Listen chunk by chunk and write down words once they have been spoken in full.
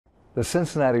The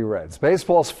Cincinnati Reds,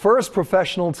 baseball's first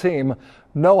professional team,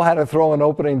 know how to throw an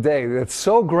opening day that's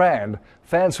so grand.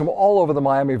 Fans from all over the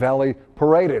Miami Valley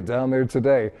paraded down there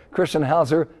today. Christian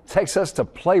Hauser takes us to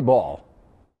play ball.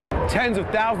 Tens of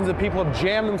thousands of people have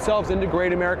jammed themselves into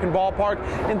Great American Ballpark,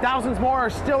 and thousands more are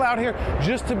still out here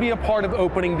just to be a part of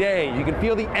opening day. You can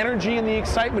feel the energy and the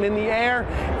excitement in the air.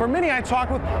 For many I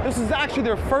talked with, this is actually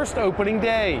their first opening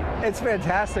day. It's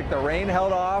fantastic. The rain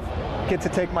held off. Get to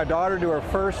take my daughter to her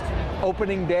first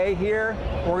opening day here.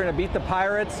 We're going to beat the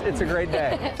Pirates. It's a great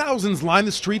day. Thousands line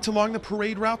the streets along the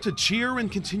parade route to cheer and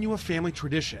continue a family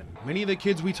tradition. Many of the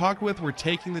kids we talked with were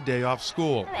taking the day off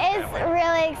school. It's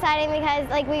really exciting because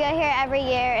we go here every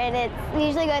year, and we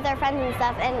usually go with our friends and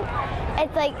stuff, and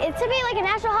it's to be like a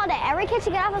national holiday. Every kid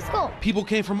should get off of school. People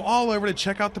came from all over to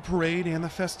check out the parade and the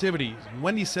festivities.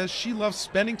 Wendy says she loves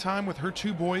spending time with her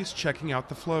two boys checking out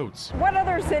the floats. What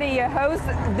other city hosts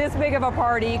this big of a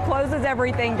party, closes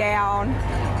everything down,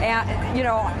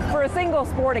 and for a single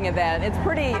sporting event? It's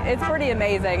pretty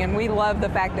amazing, and we love the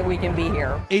fact that we can be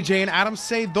here. AJ and Adam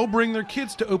say they'll bring their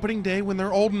kids to opening day when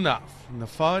they're old enough. And the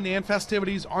fun and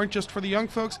festivities aren't just for the young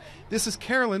folks. This is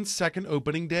Carolyn's second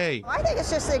opening day. I think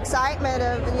it's just the excitement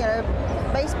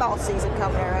of baseball season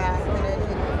coming around.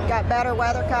 You got better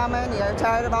weather coming.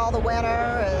 Tired of all the winter,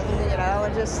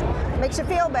 and it just makes you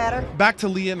feel better. Back to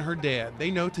Leah and her dad. They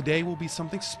know today will be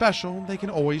something special they can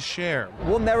always share.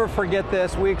 We'll never forget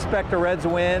this. We expect a Reds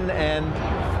win, and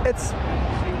it's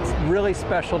really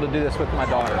special to do this with my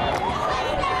daughter.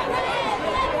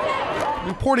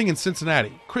 Reporting in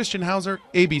Cincinnati, Christian Hauser,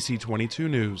 ABC 22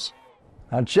 News.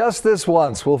 Now, just this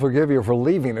once, we'll forgive you for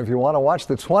leaving if you want to watch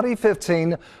the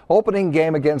 2015 opening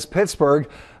game against Pittsburgh.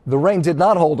 The rain did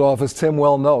not hold off, as Tim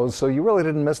well knows, so you really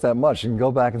didn't miss that much. You can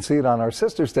go back and see it on our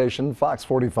sister station, Fox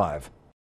 45.